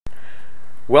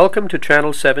Welcome to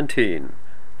Channel 17,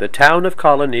 the Town of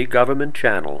Colonie Government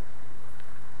Channel.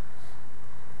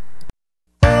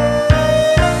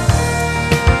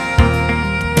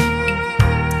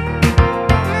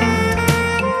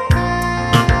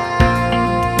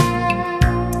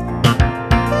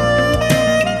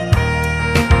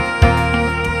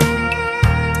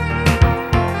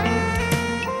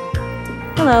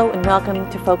 Hello and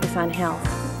welcome to Focus on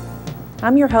Health.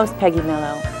 I'm your host, Peggy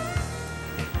Mello.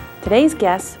 Today's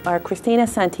guests are Cristina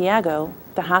Santiago,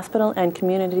 the Hospital and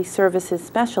Community Services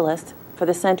Specialist for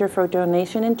the Center for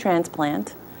Donation and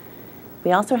Transplant.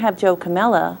 We also have Joe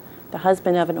Camella, the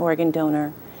husband of an organ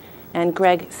donor, and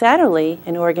Greg Satterley,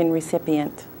 an organ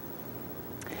recipient.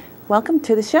 Welcome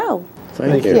to the show.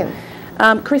 Thank you.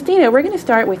 Cristina, we're going to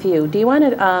start with you. Do you want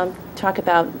to talk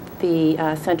about the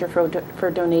Center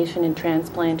for Donation and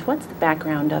Transplant? What's the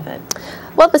background of it?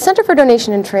 Well, the Center for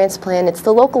Donation and Transplant, it's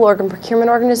the local organ procurement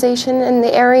organization in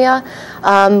the area.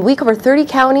 We cover 30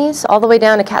 counties, all the way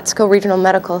down to Catskill Regional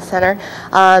Medical Center,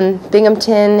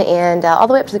 Binghamton, and all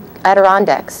the way up to the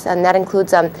Adirondacks. And that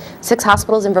includes 6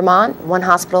 hospitals in Vermont, 1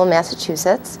 hospital in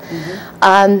Massachusetts.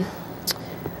 Mm-hmm.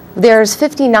 There's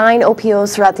 59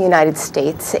 OPOs throughout the United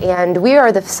States, and we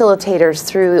are the facilitators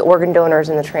through the organ donors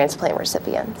and the transplant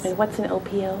recipients. And what's an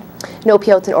OPO? An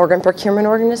OPO is an organ procurement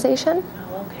organization.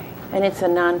 Oh, okay. And it's a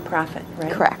nonprofit,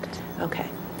 right? Correct. Okay.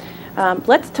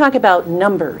 Let's talk about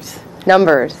numbers.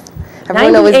 Numbers.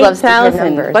 Everyone always loves to hear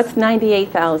numbers. What's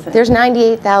 98,000? There's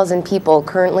 98,000 people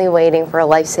currently waiting for a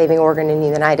life-saving organ in the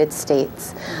United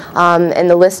States. And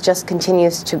the list just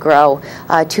continues to grow.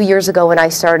 2 years ago when I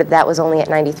started, that was only at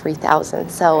 93,000.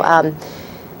 So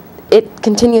it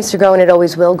continues to grow, and it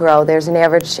always will grow. There's an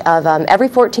average of every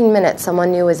 14 minutes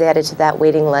someone new is added to that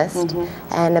waiting list.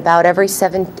 Mm-hmm. And about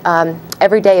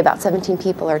every day about 17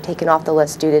 people are taken off the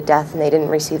list due to death and they didn't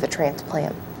receive a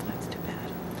transplant.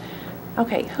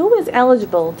 Okay, who is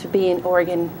eligible to be an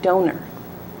organ donor?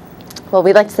 Well,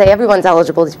 we like to say everyone's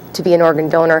eligible to be an organ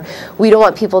donor. We don't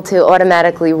want people to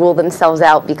automatically rule themselves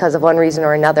out because of one reason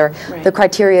or another. Right. The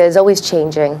criteria is always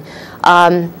changing.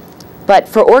 But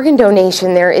for organ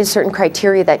donation, there is certain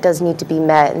criteria that does need to be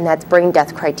met, and that's brain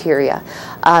death criteria.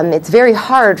 It's very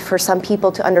hard for some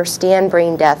people to understand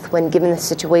brain death when given the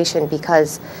situation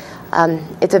because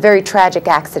it's a very tragic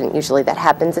accident usually that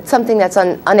happens. It's something that's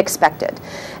unexpected.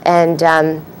 And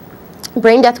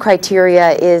brain death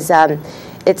criteria is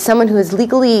it's someone who is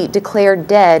legally declared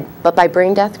dead, but by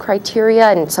brain death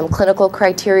criteria and some clinical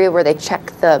criteria where they check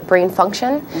the brain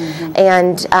function. Mm-hmm.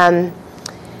 And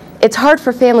it's hard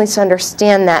for families to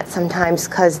understand that sometimes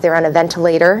because they're on a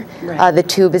ventilator. Right. The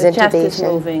tube is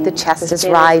intubation. The chest is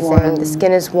rising. The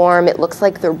skin is warm. It looks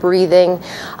like they're breathing.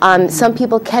 Mm-hmm. Some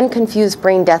people can confuse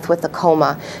brain death with a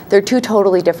coma. They're 2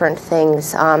 totally different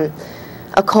things.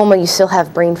 A coma, you still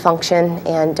have brain function,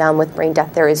 and with brain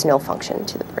death, there is no function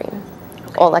to the brain.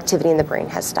 Okay. All activity in the brain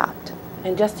has stopped.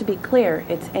 And just to be clear,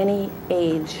 it's any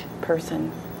age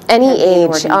person. Any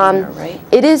age. Donor, right?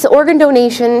 It is organ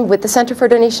donation with the Center for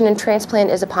Donation and Transplant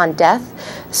is upon death.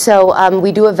 So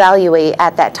we do evaluate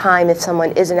at that time if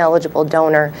someone is an eligible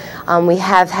donor. We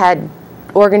have had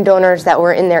organ donors that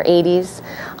were in their 80s,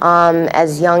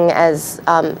 as young as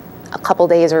a couple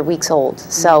days or weeks old.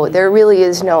 So mm-hmm. there really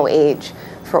is no age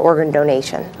for organ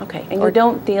donation. Okay, and you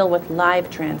don't deal with live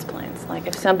transplants, like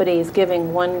if somebody is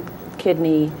giving one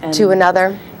kidney and to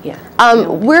another? Yeah.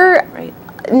 We're right.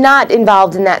 not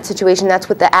involved in that situation. That's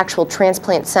with the actual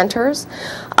transplant centers.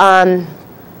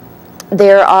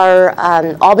 There are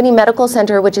Albany Medical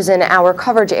Center, which is in our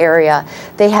coverage area.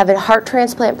 They have a heart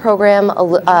transplant program,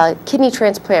 a kidney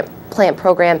transplant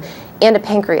program, and a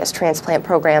pancreas transplant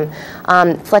program.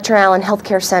 Fletcher Allen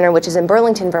Healthcare Center, which is in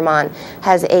Burlington, Vermont,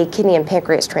 has a kidney and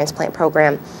pancreas transplant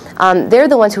program. They're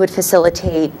the ones who would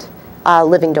facilitate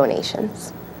living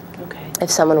donations. Okay.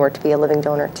 If someone were to be a living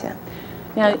donor too.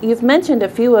 Now, you've mentioned a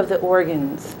few of the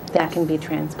organs that can be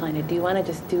transplanted. Do you want to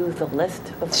just do the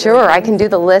list of Sure, organs? I can do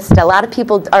the list. A lot of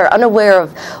people are unaware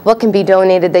of what can be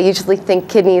donated. They usually think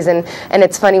kidneys, and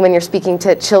it's funny when you're speaking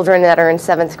to children that are in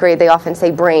 7th grade, they often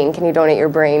say brain. Can you donate your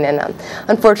brain? And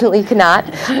unfortunately, you cannot.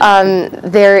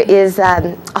 There is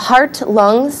heart,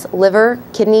 lungs, liver,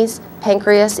 kidneys,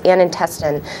 pancreas, and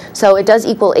intestine. So it does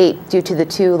equal 8 due to the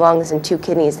 2 lungs and 2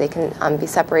 kidneys. They can be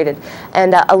separated.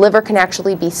 And a liver can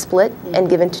actually be split and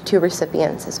given to 2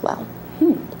 recipients as well.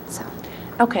 So.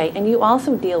 Okay, and you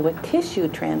also deal with tissue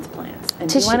transplants. And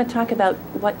do you want to talk about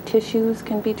what tissues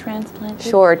can be transplanted?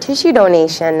 Sure, tissue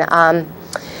donation.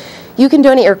 You can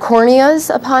donate your corneas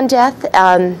upon death.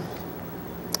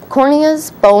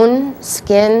 Corneas, bone,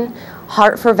 skin,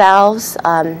 heart for valves,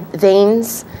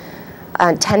 veins,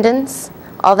 tendons,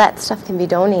 all that stuff can be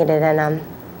donated and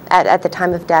at the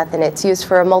time of death, and it's used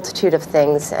for a multitude of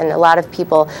things. And a lot of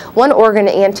people, one organ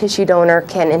and tissue donor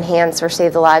can enhance or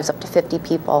save the lives up to 50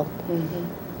 people. Mm-hmm.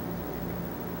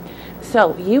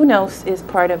 So UNOS is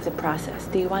part of the process.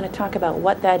 Do you want to talk about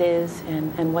what that is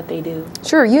and what they do?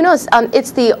 Sure. UNOS,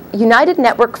 it's the United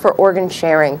Network for Organ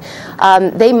Sharing.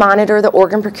 They monitor the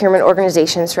organ procurement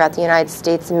organizations throughout the United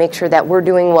States and make sure that we're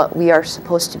doing what we are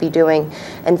supposed to be doing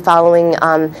and following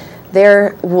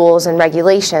their rules and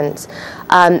regulations.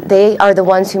 They are the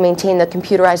ones who maintain the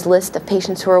computerized list of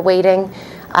patients who are waiting.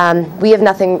 We have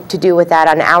nothing to do with that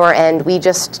on our end. We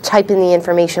just type in the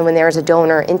information when there is a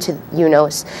donor into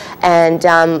UNOS, and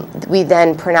we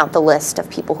then print out the list of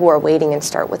people who are waiting and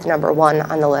start with number 1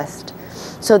 on the list.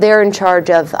 So they're in charge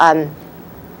of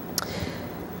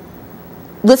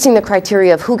listing the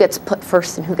criteria of who gets put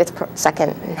first and who gets put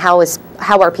second, and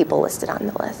how are people listed on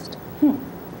the list.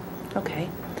 Okay.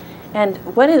 And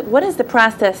what is the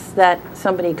process that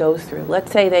somebody goes through? Let's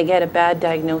say they get a bad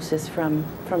diagnosis from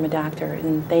a doctor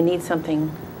and they need something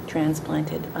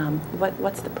transplanted.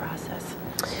 What's the process?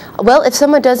 Well, if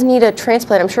someone does need a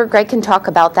transplant, I'm sure Greg can talk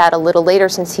about that a little later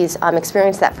since he's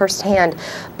experienced that firsthand.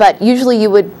 But usually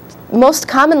most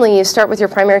commonly you start with your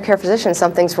primary care physician.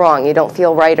 Something's wrong, you don't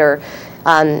feel right, or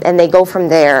and they go from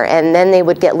there, and then they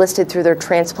would get listed through their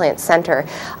transplant center.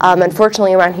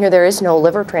 Unfortunately, around here there is no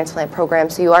liver transplant program,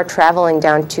 so you are traveling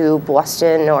down to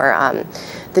Boston or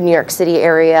the New York City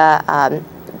area,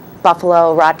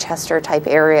 Buffalo, Rochester type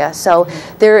area. So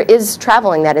there is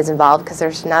traveling that is involved because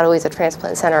there's not always a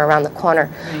transplant center around the corner.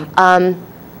 Right.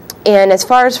 And as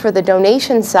far as for the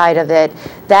donation side of it,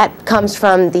 that comes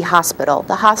from the hospital.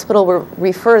 The hospital will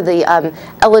refer the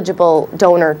eligible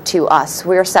donor to us.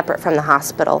 We're separate from the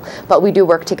hospital, but we do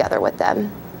work together with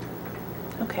them.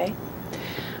 Okay.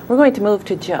 We're going to move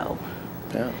to Joe.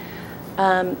 Yeah.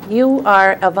 You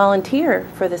are a volunteer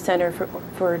for the Center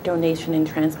for Donation and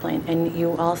Transplant, and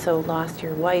you also lost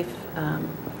your wife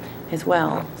as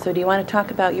well. So do you want to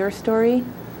talk about your story?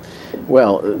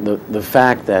 Well, the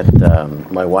fact that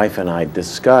my wife and I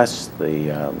discussed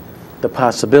the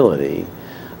possibility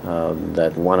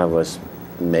that one of us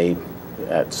may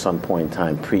at some point in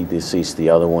time predecease the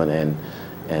other one,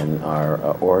 and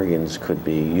our organs could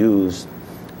be used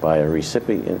by a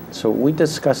recipient. So we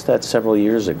discussed that several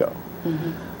years ago.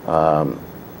 Mm-hmm.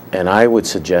 And I would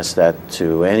suggest that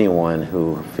to anyone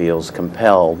who feels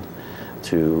compelled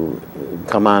to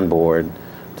come on board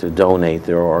to donate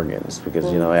their organs, because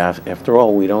you know, after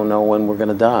all, we don't know when we're going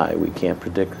to die. We can't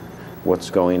predict what's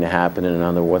going to happen and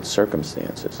under what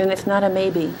circumstances. And it's not a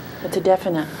maybe, it's a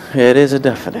definite. It is a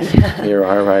definite. You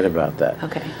are right about that.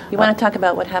 Okay. You want to talk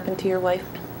about what happened to your wife?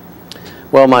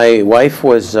 Well, my wife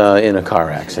was in a car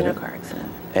accident. In a car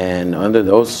accident. And under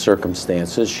those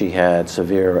circumstances, she had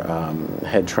severe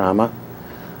head trauma.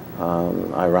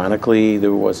 Ironically,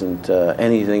 there wasn't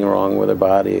anything wrong with her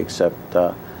body except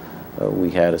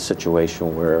we had a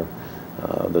situation where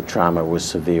the trauma was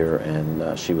severe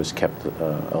and she was kept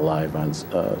alive on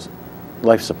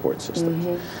life support systems.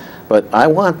 Mm-hmm. But I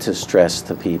want to stress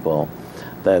to people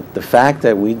that the fact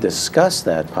that we discussed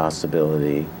that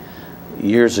possibility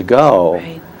years ago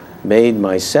made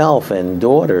myself and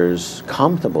daughters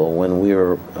comfortable when we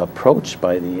were approached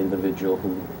by the individual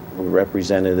who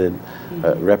represented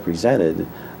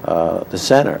the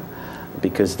center,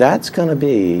 because that's going to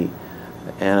be,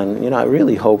 and you know, I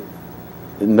really hope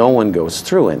no one goes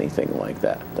through anything like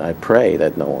that. I pray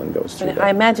that no one goes through that. I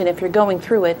imagine if you're going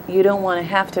through it, you don't want to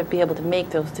have to be able to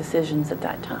make those decisions at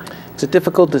that time. It's a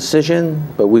difficult decision,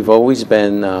 but we've always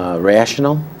been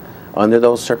rational under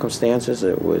those circumstances.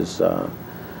 It was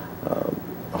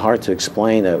hard to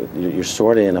explain. You're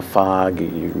sort of in a fog.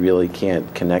 You really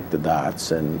can't connect the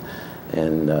dots, and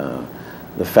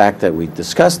the fact that we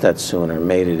discussed that sooner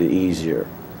made it easier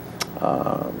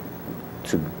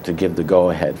to give the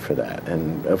go-ahead for that.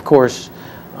 And of course,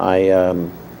 I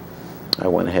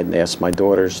went ahead and asked my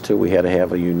daughters too. We had to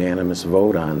have a unanimous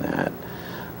vote on that.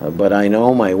 But I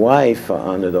know my wife,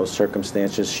 under those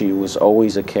circumstances, she was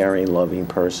always a caring, loving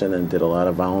person and did a lot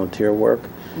of volunteer work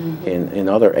in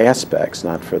other aspects,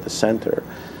 not for the center.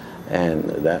 And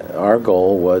that our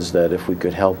goal was that if we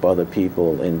could help other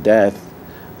people in death,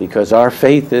 because our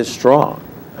faith is strong.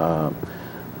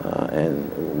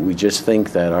 And we just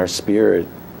think that our spirit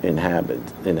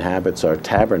inhabits our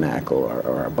tabernacle,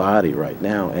 or our body right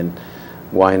now, and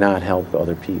why not help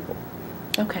other people?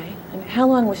 Okay. And how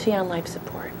long was she on life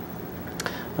support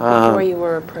before you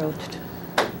were approached?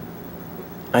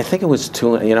 I think it was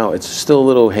it's still a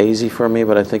little hazy for me,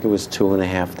 but I think it was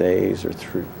 2.5 days or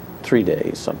 3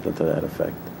 days, something to that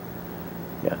effect.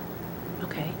 Yeah.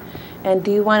 Okay. And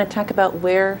do you want to talk about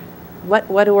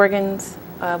what organs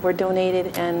were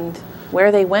donated and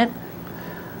where they went?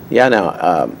 Yeah,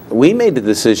 no, we made the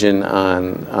decision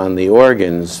on the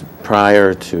organs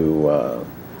prior to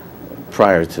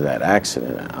that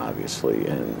accident, obviously,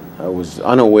 and I was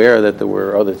unaware that there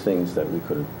were other things that we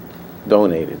could have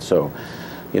donated. So,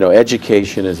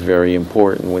 education is very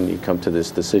important when you come to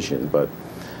this decision. But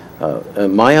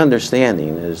my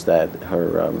understanding is that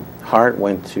her heart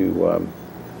went to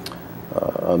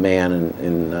a man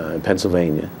in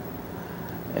Pennsylvania,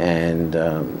 and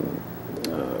a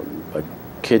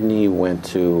kidney went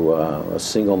to a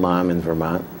single mom in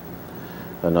Vermont,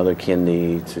 another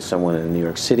kidney to someone in the New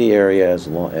York City area, as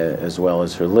well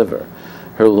as her liver.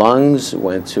 Her lungs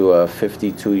went to a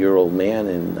 52-year-old man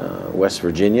in West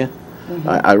Virginia. Mm-hmm.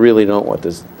 I really don't know what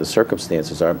the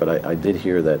circumstances are, but I did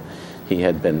hear that he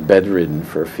had been bedridden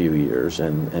for a few years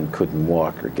and couldn't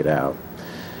walk or get out.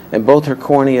 And both her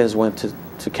corneas went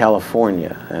to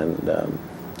California, and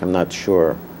I'm not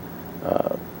sure.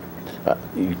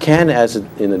 You can,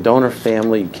 in a donor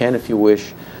family, you can, if you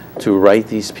wish, to write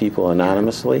these people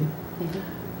anonymously,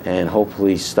 mm-hmm. and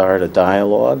hopefully start a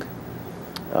dialogue.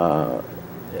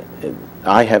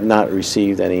 I have not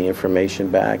received any information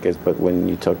back, but when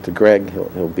you talk to Greg,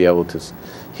 he'll be able to.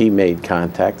 He made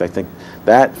contact. I think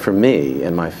that, for me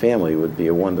and my family, would be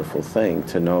a wonderful thing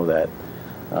to know that,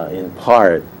 in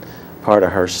part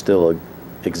of her still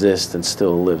exists and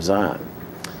still lives on.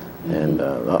 Mm-hmm. And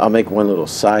I'll make one little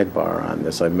sidebar on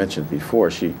this. I mentioned before,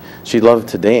 she loved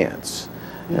to dance.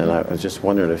 Mm-hmm. And I was just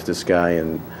wondering if this guy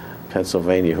in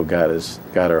Pennsylvania who got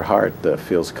her heart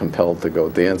feels compelled to go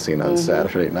dancing on mm-hmm.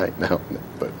 Saturday night now.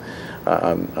 But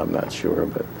I'm not sure.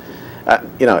 But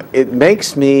it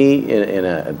makes me in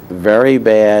a very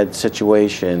bad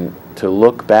situation to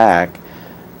look back,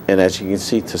 and as you can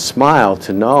see, to smile,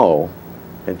 to know,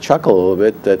 and chuckle a little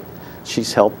bit that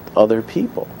she's helped other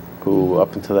people who,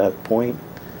 up until that point,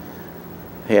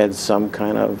 had some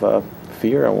kind of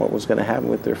fear on what was going to happen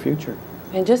with their future.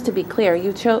 And just to be clear,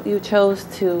 you chose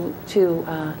to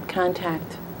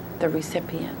contact the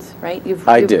recipients, right? You've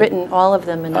written all of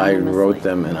them anonymously. I wrote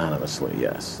them anonymously,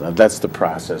 yes. That's the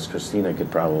process. Christina could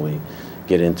probably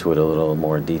get into it a little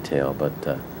more detail,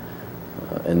 but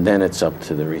and then it's up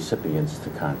to the recipients to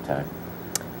contact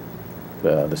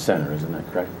the center, isn't that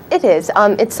correct? It is.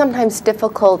 It's sometimes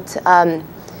difficult.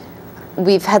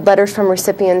 We've had letters from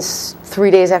recipients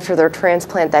 3 days after their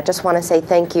transplant that just want to say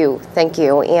thank you,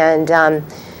 and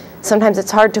sometimes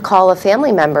it's hard to call a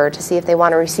family member to see if they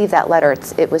want to receive that letter.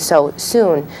 It was so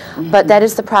soon. Mm-hmm. But that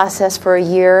is the process for a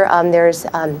year. There's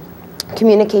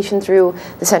communication through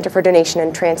the Center for Donation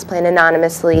and Transplant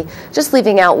anonymously, just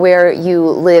leaving out where you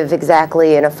live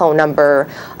exactly and a phone number,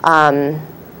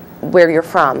 where you're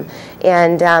from.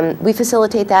 And we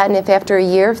facilitate that, and if after a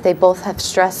year, if they both have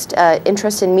stressed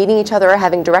interest in meeting each other or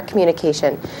having direct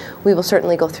communication, we will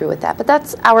certainly go through with that. But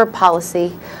that's our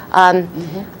policy.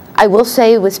 Mm-hmm. I will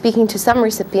say, with speaking to some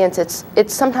recipients,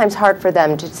 it's sometimes hard for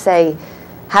them to say,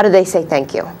 how do they say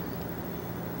thank you?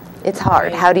 It's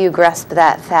hard. Right. How do you grasp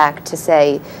that fact to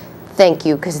say thank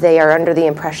you, because they are under the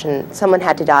impression someone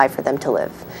had to die for them to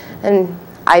live? And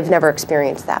I've never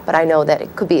experienced that, but I know that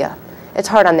it could be it's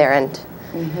hard on their end.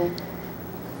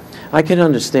 Mm-hmm. I can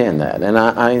understand that, and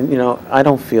I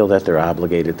don't feel that they're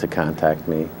obligated to contact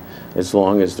me, as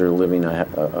long as they're living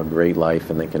a great life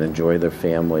and they can enjoy their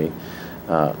family.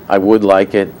 I would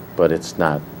like it, but it's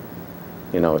not,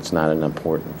 it's not an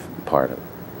important part of it.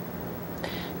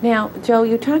 Now, Joe,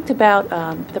 you talked about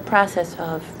the process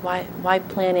of why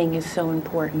planning is so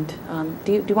important.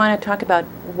 Do you want to talk about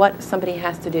what somebody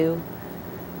has to do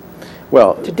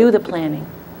to do the planning?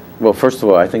 Well, first of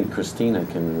all, I think Christina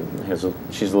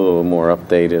she's a little more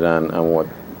updated on what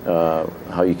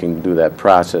how you can do that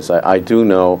process. I do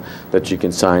know that you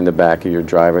can sign the back of your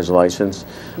driver's license,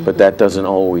 mm-hmm. but that doesn't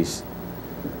always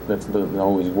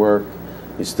work.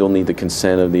 You still need the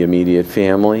consent of the immediate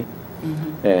family,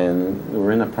 mm-hmm. and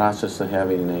we're in the process of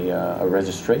having a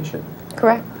registration.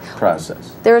 Correct.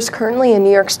 Process. There is currently a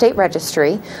New York State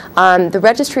registry. The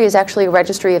registry is actually a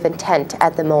registry of intent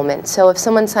at the moment. So if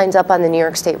someone signs up on the New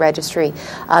York State registry,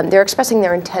 they're expressing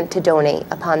their intent to donate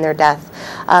upon their death.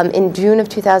 In June of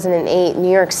 2008,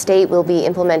 New York State will be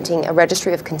implementing a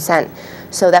registry of consent.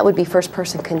 So that would be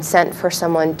first-person consent for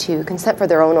someone to consent for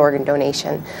their own organ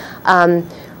donation.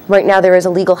 Right now there is a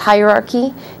legal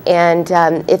hierarchy, and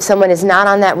if someone is not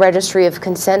on that registry of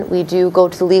consent, we do go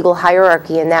to the legal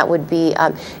hierarchy, and that would be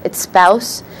its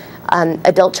spouse,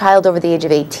 adult child over the age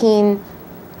of 18,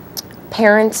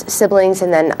 parents, siblings,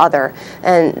 and then other.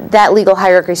 And that legal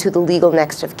hierarchy is who the legal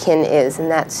next of kin is,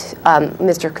 and that's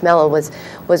Mr. Camelo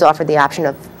was offered the option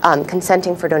of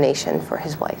consenting for donation for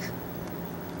his wife.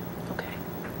 Okay.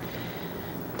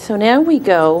 So now we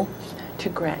go to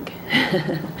Greg.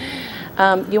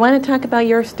 You want to talk about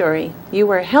your story? You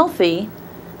were healthy,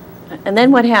 and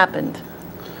then what happened?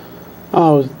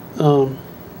 I was a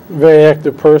very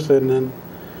active person, and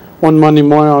one Monday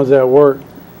morning I was at work.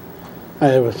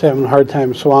 I was having a hard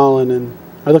time swallowing, and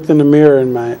I looked in the mirror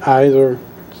and my eyes were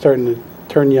starting to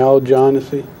turn yellow,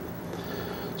 jaundice.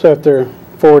 So after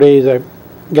 4 days I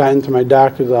got into my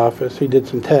doctor's office. He did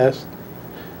some tests.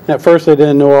 And at first I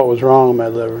didn't know what was wrong with my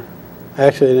liver.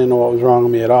 Actually I didn't know what was wrong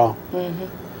with me at all.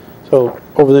 So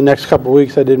over the next couple of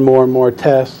weeks I did more and more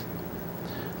tests.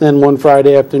 Then one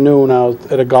Friday afternoon I was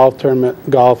at a golf tournament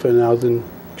golfing, and I was in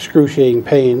excruciating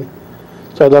pain.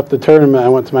 So I left the tournament, I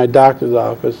went to my doctor's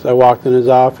office. I walked in his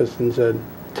office and said,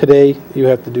 "Today you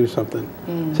have to do something."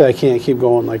 He said, "I can't keep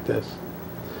going like this."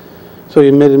 So he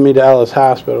admitted me to Ellis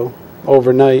Hospital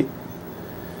overnight.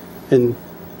 And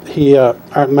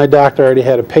my doctor already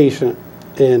had a patient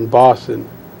in Boston.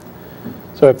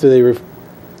 So after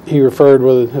he referred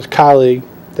with his colleague,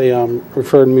 they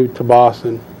referred me to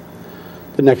Boston.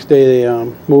 The next day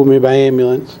they moved me by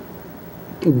ambulance.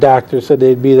 The doctor said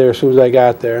they'd be there as soon as I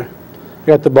got there. I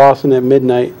got to Boston at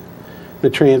midnight. The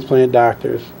transplant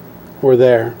doctors were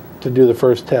there to do the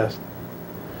first test.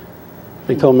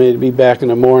 They told me to be back in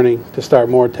the morning to start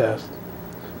more tests.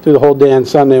 Through the whole day on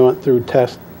Sunday, I went through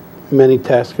many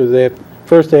tests, because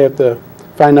first they have to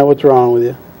find out what's wrong with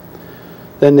you.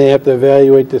 Then they have to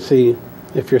evaluate to see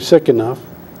if you're sick enough.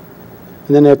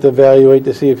 And then they have to evaluate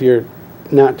to see if you're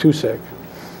not too sick.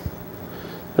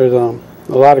 There's a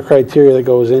lot of criteria that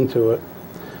goes into it.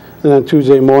 And on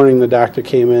Tuesday morning, the doctor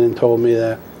came in and told me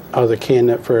that I was a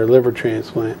candidate for a liver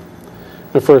transplant.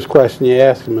 The first question you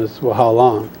ask him is, "Well, how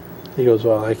long?" He goes,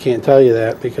 "Well, I can't tell you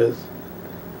that because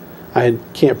I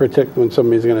can't predict when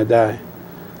somebody's going to die.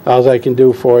 All I can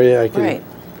do for you, I can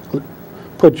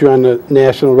put you on the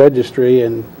national registry,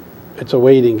 and it's a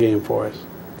waiting game for us."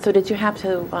 So did you have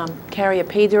to carry a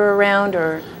pager around,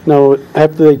 or? No,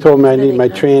 after they told me I needed my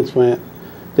transplant,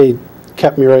 they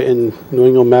kept me right in New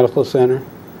England Medical Center.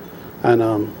 And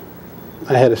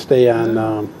I had to stay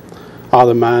on all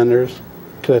the monitors,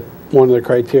 because that's one of the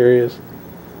criteria.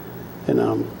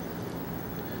 And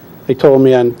they told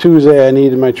me on Tuesday I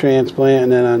needed my transplant,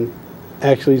 and then on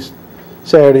actually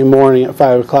Saturday morning at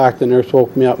 5 o'clock, the nurse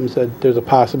woke me up and said, "There's a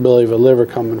possibility of a liver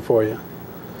coming for you."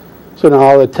 So now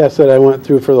all the tests that I went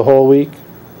through for the whole week,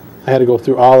 I had to go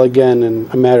through all again in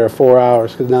a matter of 4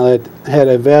 hours, because now they had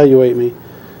to evaluate me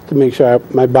to make sure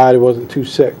my body wasn't too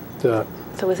sick to.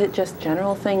 So is it just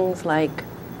general things like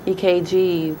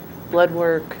EKG, blood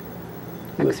work,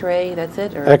 X-ray, that's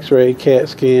it? Or? X-ray, CAT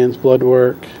scans, blood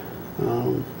work,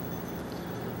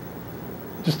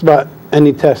 just about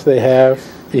any test they have,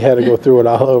 you had to go through it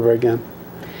all over again.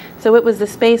 So it was the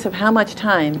space of how much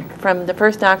time from the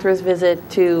first doctor's visit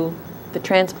to the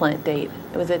transplant date?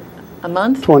 Was it a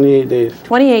month? 28 days.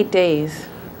 28 days.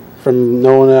 From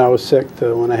knowing that I was sick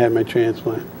to when I had my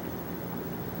transplant.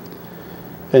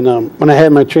 And when I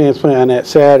had my transplant on that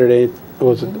Saturday, it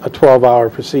was a 12-hour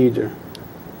procedure.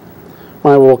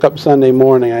 When I woke up Sunday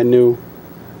morning, I knew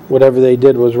whatever they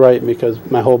did was right, because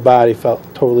my whole body felt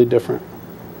totally different.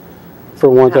 For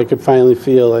once, I could finally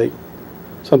feel like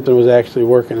something was actually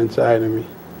working inside of me.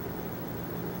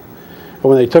 And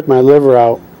when they took my liver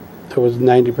out, it was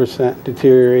 90%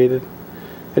 deteriorated.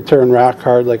 It turned rock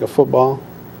hard like a football.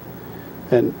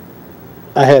 And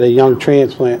I had a young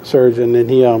transplant surgeon,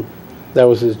 and that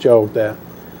was his joke, that,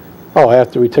 "Oh,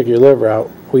 after we took your liver out,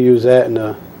 we used that in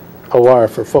a OR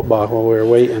for football while we were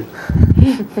waiting."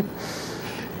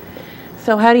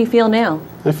 So how do you feel now?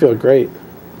 I feel great.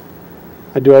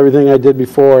 I do everything I did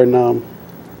before, and I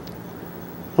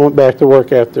went back to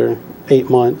work after 8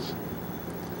 months.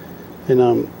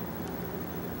 And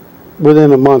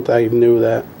within a month, I knew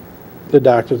that the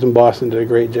doctors in Boston did a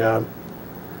great job.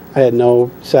 I had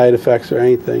no side effects or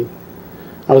anything.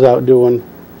 I was out doing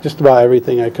just about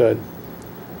everything I could.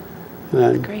 And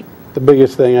then Great. The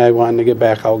biggest thing, I wanted to get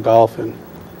back out golfing.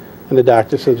 And the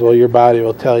doctor says, "Well, your body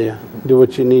will tell you. Do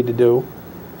what you need to do."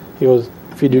 He goes,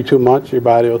 "If you do too much, your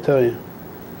body will tell you."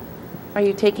 Are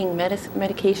you taking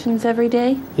medications every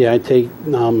day? Yeah, I take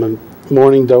a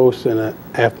morning dose and an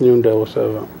afternoon dose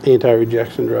of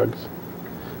anti-rejection drugs.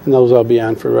 And those I'll be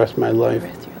on for the rest of my life. The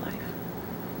rest of your life.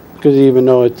 Because even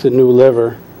though it's a new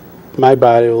liver, my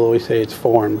body will always say it's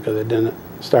foreign, because it didn't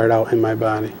start out in my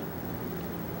body.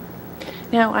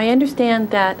 Now, I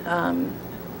understand that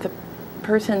the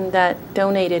person that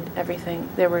donated everything,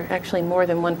 there were actually more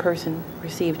than one person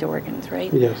received organs,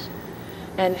 right? Yes.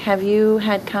 And have you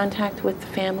had contact with the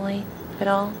family at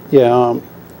all? Yeah,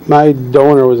 my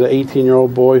donor was an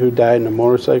 18-year-old boy who died in a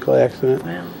motorcycle accident.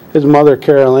 Wow. His mother,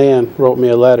 Carol Ann, wrote me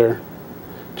a letter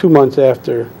 2 months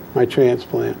after my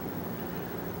transplant.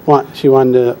 She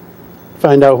wanted to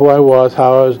find out who I was,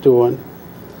 how I was doing,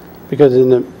 because in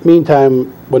the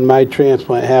meantime, when my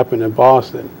transplant happened in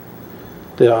Boston,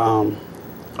 the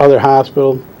other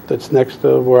hospital that's next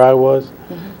to where I was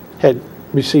had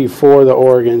received 4 of the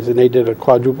organs, and they did a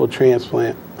quadruple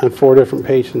transplant on 4 different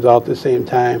patients all at the same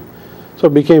time. So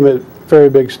it became a very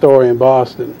big story in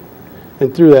Boston.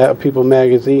 And through that, a People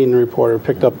magazine reporter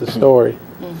picked up the story.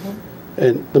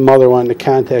 And the mother wanted to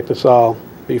contact us all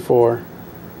before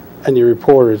any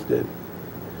reporters did.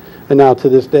 And now to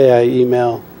this day, I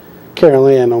email Carol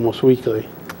Ann almost weekly.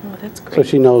 Oh, that's great. So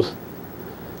she knows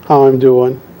how I'm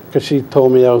doing, because she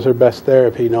told me that was her best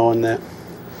therapy, knowing that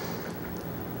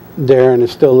Darren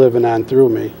is still living on through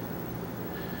me.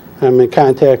 I'm in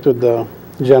contact with the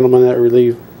gentleman that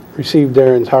received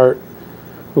Darren's heart,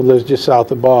 who lives just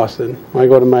south of Boston. When I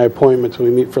go to my appointments, we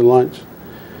meet for lunch,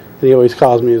 and he always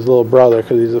calls me his little brother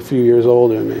because he's a few years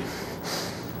older than me.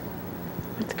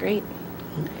 That's great.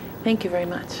 Thank you very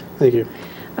much. Thank you.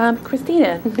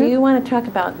 Christina, do you want to talk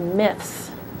about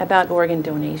myths about organ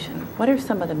donation? What are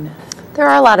some of the myths? There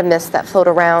are a lot of myths that float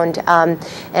around,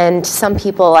 and some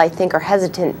people, I think, are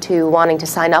hesitant to wanting to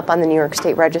sign up on the New York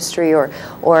State Registry or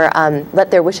let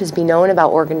their wishes be known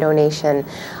about organ donation.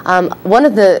 One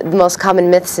of the most common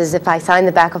myths is if I sign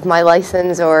the back of my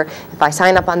license or if I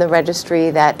sign up on the registry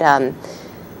that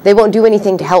they won't do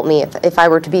anything to help me if I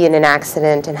were to be in an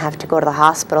accident and have to go to the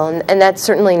hospital. And that's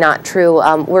certainly not true.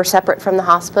 We're separate from the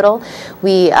hospital.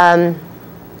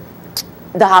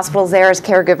 The hospital's there as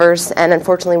caregivers, and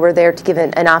unfortunately we're there to give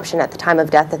an option at the time of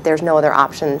death if there's no other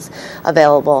options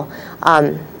available,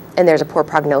 and there's a poor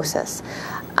prognosis.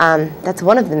 That's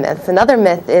one of the myths. Another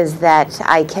myth is that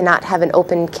I cannot have an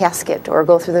open casket or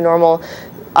go through the normal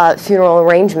funeral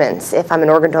arrangements. If I'm an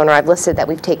organ donor, I've listed that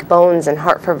we take bones and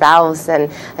heart for valves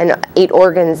and 8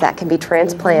 organs that can be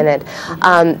transplanted.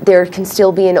 There can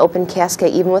still be an open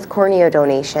casket even with cornea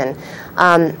donation.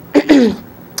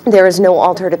 There is no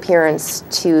altered appearance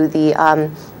to the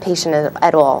patient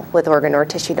at all with organ or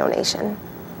tissue donation.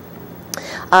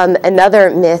 Another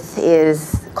myth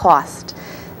is cost.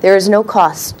 There is no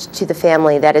cost to the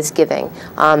family that is giving.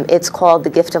 It's called the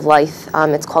gift of life.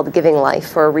 It's called the giving life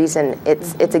for a reason.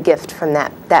 It's a gift from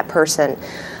that person.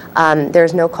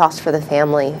 There's no cost for the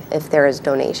family if there is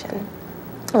donation.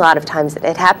 A lot of times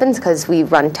it happens because we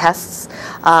run tests.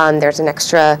 There's an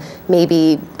extra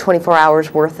maybe 24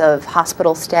 hours worth of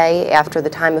hospital stay after the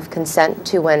time of consent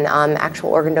to when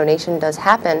actual organ donation does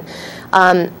happen.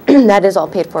 That is all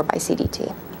paid for by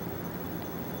CDT.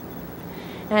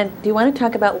 And do you want to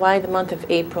talk about why the month of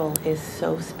April is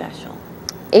so special?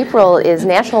 April is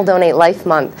National Donate Life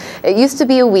Month. It used to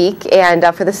be a week, and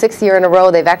for the 6th year in a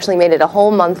row, they've actually made it a whole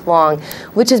month long,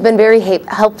 which has been very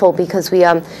helpful because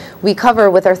we cover,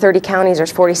 with our 30 counties,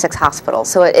 there's 46 hospitals.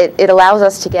 So it allows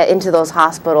us to get into those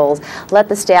hospitals, let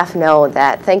the staff know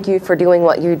that thank you for doing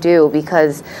what you do,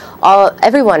 because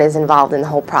everyone is involved in the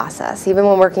whole process. Even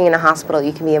when working in a hospital,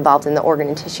 you can be involved in the organ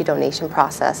and tissue donation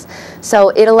process. So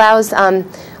it allows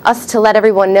us to let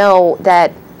everyone know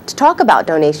that to talk about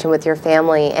donation with your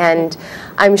family, and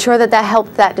I'm sure that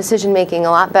helped that decision making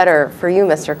a lot better for you,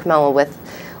 Mr. Camillo,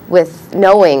 with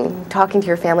knowing, talking to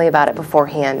your family about it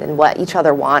beforehand and what each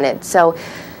other wanted. So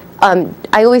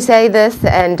I always say this,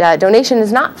 and donation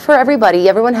is not for everybody.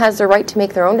 Everyone has the right to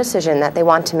make their own decision that they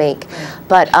want to make,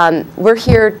 but we're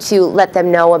here to let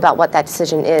them know about what that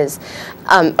decision is,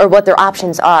 or what their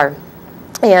options are.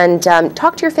 And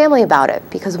talk to your family about it,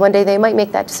 because one day they might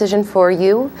make that decision for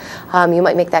you. You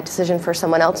might make that decision for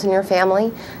someone else in your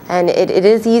family. And it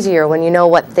is easier when you know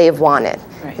what they've wanted,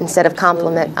 instead of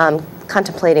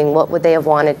contemplating what would they have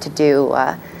wanted to do.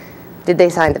 Did they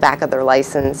sign the back of their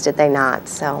license? Did they not?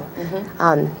 So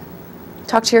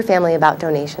talk to your family about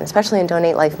donation, especially in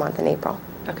Donate Life Month in April.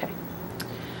 Okay.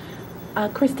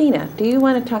 Christina, do you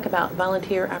want to talk about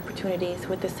volunteer opportunities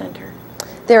with the center?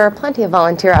 There are plenty of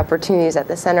volunteer opportunities at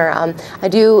the center. I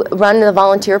do run the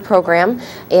volunteer program,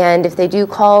 and if they do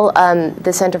call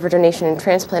the Center for Donation and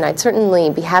Transplant, I'd certainly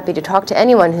be happy to talk to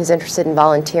anyone who's interested in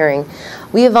volunteering.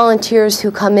 We have volunteers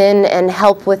who come in and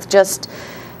help with just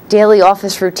daily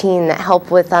office routine that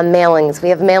help with mailings. We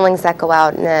have mailings that go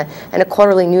out and a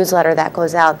quarterly newsletter that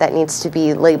goes out that needs to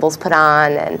be labels put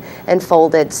on and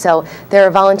folded. So there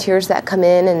are volunteers that come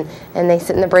in and they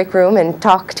sit in the break room and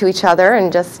talk to each other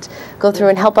and just go through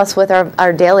and help us with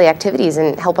our daily activities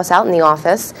and help us out in the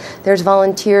office. There's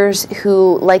volunteers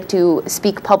who like to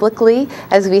speak publicly,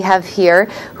 as we have here,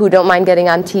 who don't mind getting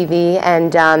on TV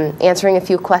and answering a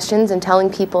few questions and telling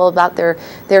people about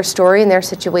their story and their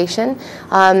situation.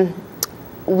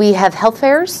 We have health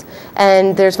fairs,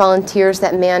 and there's volunteers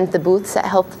that man the booths at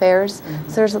health fairs.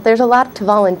 So there's a lot to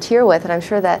volunteer with, and I'm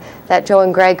sure that Joe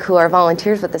and Greg, who are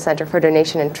volunteers with the Center for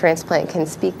Donation and Transplant, can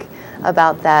speak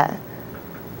about that,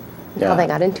 how they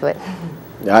got into it.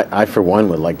 I, for one,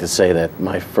 would like to say that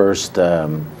my first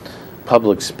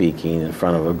public speaking in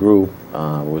front of a group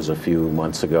was a few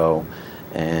months ago,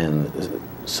 and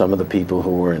some of the people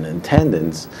who were in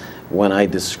attendance, when I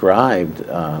described,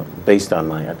 based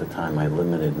on at the time, my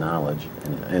limited knowledge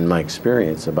and my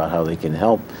experience about how they can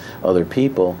help other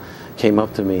people, came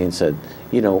up to me and said,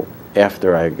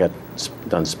 after I got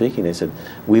done speaking, they said,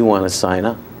 "We want to sign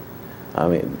up." I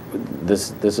mean,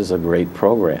 this is a great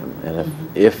program, and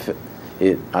if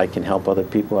I can help other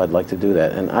people, I'd like to do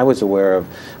that. And I was aware of,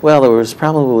 there was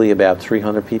probably about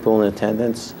 300 people in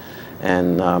attendance,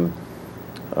 and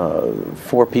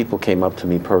 4 people came up to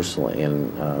me personally,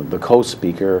 and the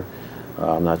co-speaker,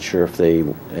 I'm not sure if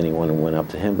anyone went up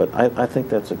to him, but I think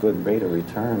that's a good rate of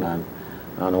return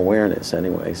on awareness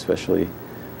anyway, especially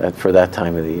for that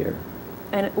time of the year.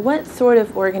 And what sort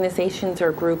of organizations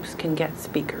or groups can get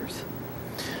speakers?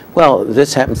 Well,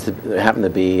 this happen to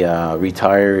be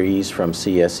retirees from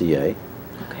CSEA.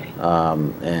 Okay.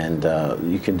 And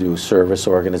you can do service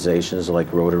organizations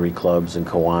like Rotary Clubs and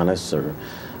Kiwanis, or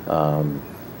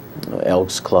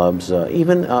Elks Clubs.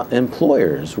 Even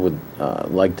employers would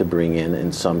like to bring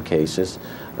in some cases,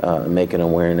 make an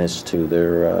awareness to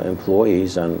their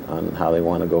employees on how they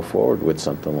want to go forward with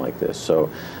something like this. So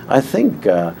I think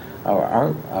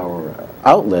our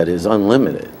outlet is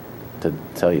unlimited, to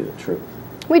tell you the truth.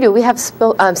 We do. We have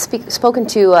spoken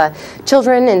to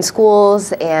children in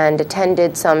schools and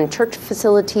attended some church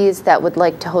facilities that would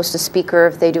like to host a speaker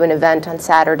if they do an event on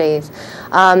Saturdays.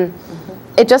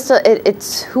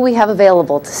 It's who we have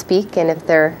available to speak, and if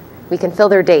we can fill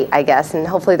their date, I guess, and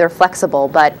hopefully they're flexible.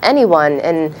 But anyone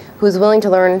who's willing to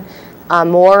learn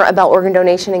more about organ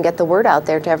donation and get the word out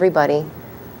there to everybody,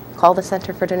 call the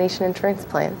Center for Donation and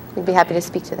Transplant. We'd be happy to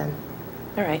speak to them.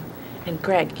 All right. And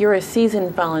Greg, you're a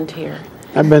seasoned volunteer.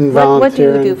 I've been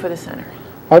volunteering. What do you do for the center?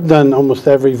 I've done almost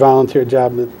every volunteer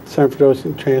job that Center for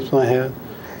Donation and Transplant has.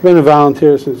 I've been a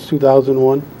volunteer since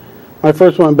 2001. When I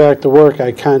first went back to work,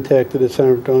 I contacted the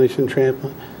Center for Donation and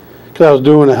Transplant because I was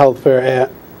doing a health fair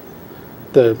at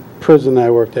the prison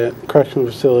I worked at, correctional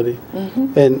facility.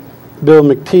 And Bill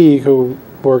McTeague, who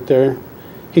worked there,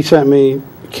 he sent me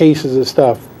cases of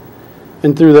stuff.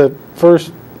 And through the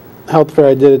first health fair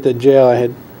I did at the jail, I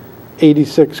had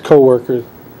 86 coworkers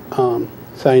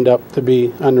signed up to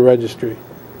be on the registry.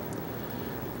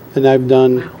 And I've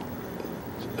done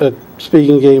a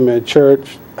speaking engagement at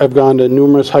church. I've gone to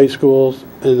numerous high schools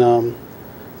and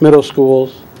middle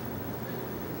schools.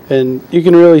 And you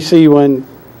can really see when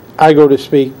I go to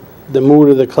speak, the mood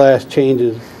of the class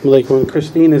changes. Like when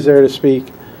Christine is there to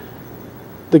speak,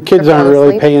 the kids aren't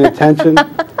really paying attention.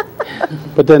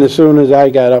 But then as soon as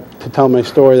I got up to tell my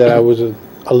story that I was a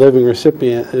living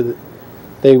recipient,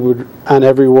 they would, on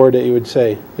every word that you would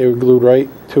say, they were glued right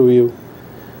to you.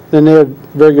 Then they had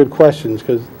very good questions,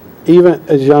 because even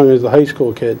as young as the high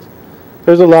school kids,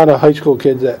 there's a lot of high school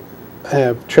kids that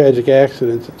have tragic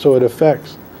accidents, so it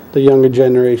affects the younger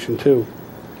generation too.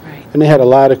 Right. And they had a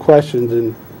lot of questions,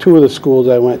 and 2 of the schools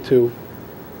I went to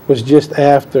was just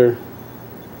after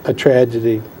a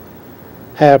tragedy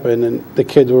happened, and the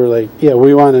kids were like, yeah,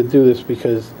 we want to do this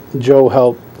because Joe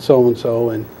helped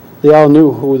so-and-so, and they all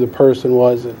knew who the person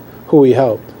was and who he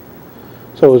helped.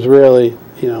 So it was really,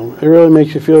 it really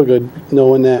makes you feel good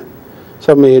knowing that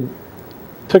somebody had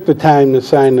took the time to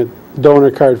sign a donor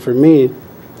card for me.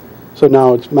 So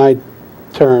now it's my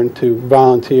turn to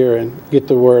volunteer and get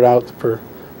the word out for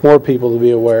more people to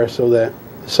be aware so that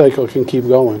the cycle can keep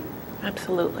going.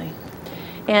 Absolutely.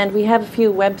 And we have a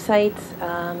few websites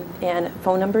and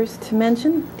phone numbers to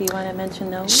mention. Do you want to mention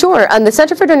those? Sure. The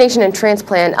Center for Donation and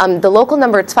Transplant, the local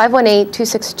number, it's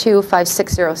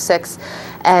 518-262-5606.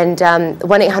 and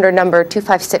 1-800 number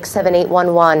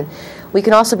 256-7811. We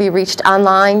can also be reached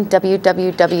online,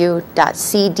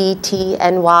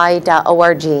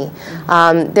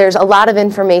 www.cdtny.org. There's a lot of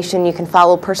information. You can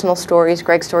follow personal stories,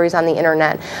 Greg's stories on the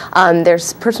internet.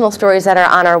 There's personal stories that are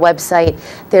on our website.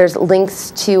 There's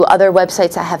links to other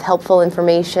websites that have helpful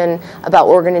information about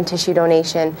organ and tissue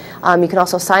donation. You can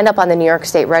also sign up on the New York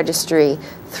State Registry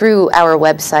through our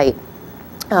website.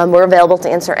 We're available to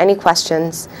answer any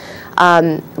questions.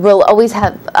 We'll always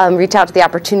reach out to the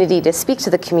opportunity to speak to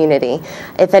the community.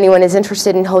 If anyone is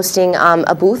interested in hosting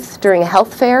a booth during a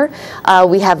health fair,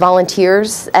 we have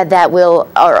volunteers that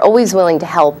are always willing to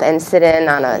help and sit in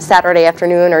on a Saturday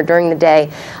afternoon or during the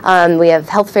day. We have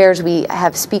health fairs, we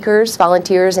have speakers,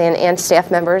 volunteers, and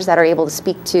staff members that are able to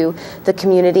speak to the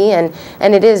community. And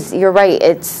it is, you're right,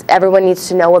 everyone needs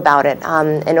to know about it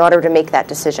in order to make that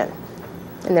decision.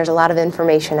 And there's a lot of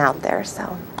information out there.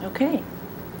 So. Okay.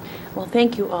 Well,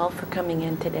 thank you all for coming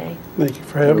in today. Thank you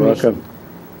for having me. You're welcome.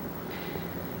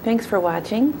 Thanks for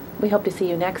watching. We hope to see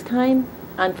you next time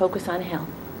on Focus on Health.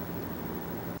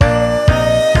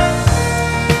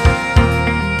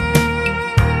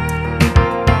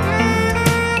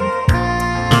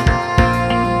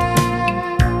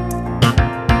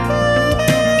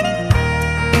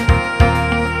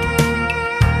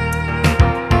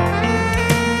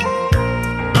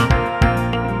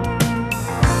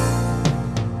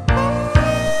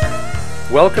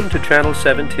 Welcome to Channel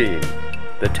 17,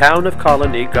 the Town of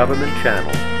Colonie Government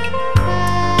Channel.